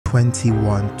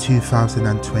21,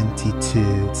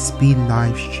 2022, Speed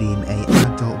livestream a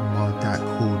adult mod that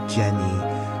called Jenny.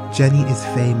 Jenny is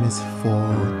famous for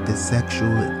the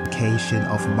sexualization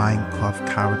of Minecraft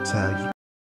character.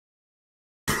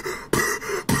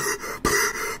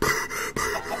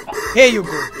 Here you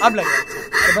go. अब लग गया।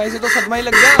 अरे भाई से तो सदमा ही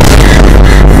लग गया।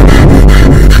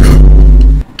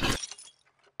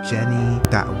 Jenny,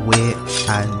 that witch,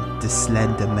 and the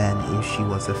Slender Man if she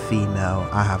was a female.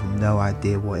 I have no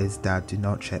idea what is that. Do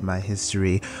not check my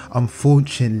history.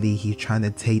 Unfortunately, he's trying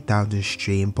to take down the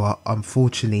stream, but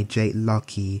unfortunately, Jake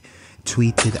Lucky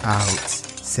tweeted out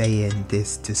saying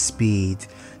this to Speed.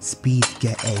 Speed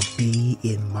get a B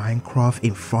in Minecraft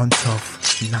in front of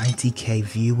 90k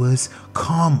viewers?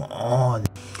 Come on.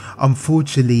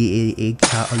 Unfortunately, it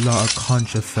got a lot of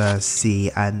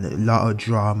controversy and a lot of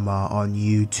drama on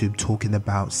YouTube talking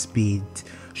about Speed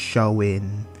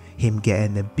showing him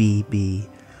getting a BB.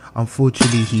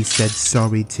 Unfortunately, he said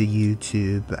sorry to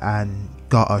YouTube and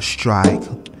got a strike.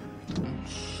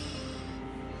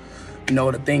 You know,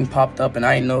 the thing popped up and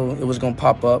I didn't know it was gonna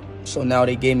pop up. So now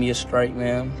they gave me a strike,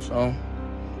 man. So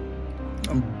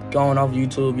I'm going off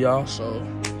YouTube, y'all. So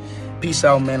peace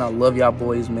out, man. I love y'all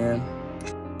boys, man.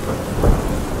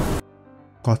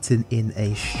 Gotten in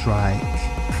a strike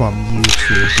from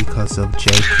YouTube because of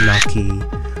Jake Lucky.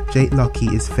 Jake Lucky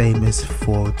is famous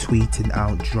for tweeting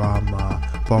out drama,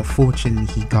 but unfortunately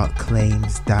he got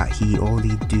claims that he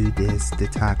only do this to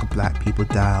tag black people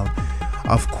down.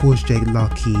 Of course, Jake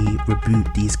Lucky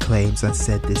rebuked these claims and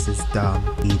said this is dumb,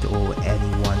 or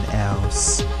anyone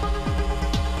else.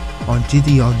 On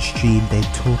Gideon's stream, they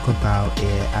talk about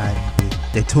it and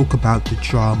they talk about the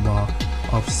drama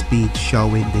of Speed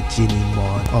showing the Ginny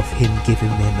mod of him giving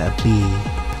him a B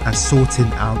and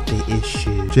sorting out the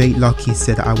issue. Jake Lucky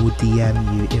said, I will DM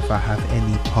you if I have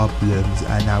any problems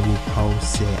and I will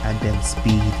post it, and then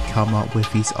Speed come up with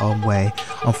his own way.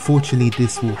 Unfortunately,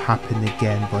 this will happen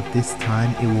again, but this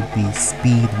time it will be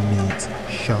Speed Meat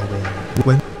showing.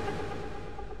 When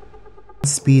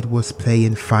Speed was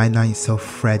playing Five Nights at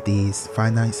Freddy's,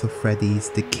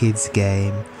 the kids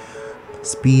game,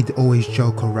 Speed always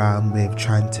joke around with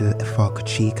trying to fuck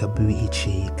Chica booty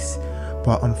cheeks,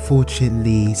 but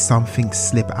unfortunately something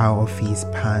slipped out of his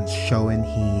pants showing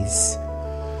he's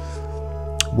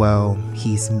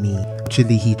me.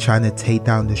 Actually, he trying to take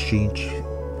down the stream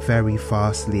very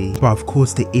fastly, but of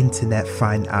course the internet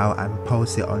find out and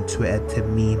post it on Twitter to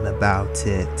meme about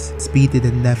it. Speed did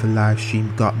another live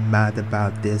stream, got mad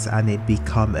about this, and it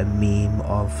become a meme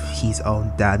of his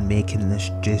own dad making this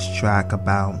diss track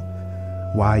about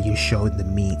why you showing the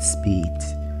meat.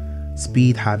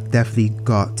 Speed have definitely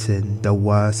gotten the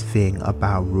worst thing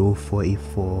about Rule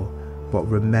 44, but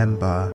remember,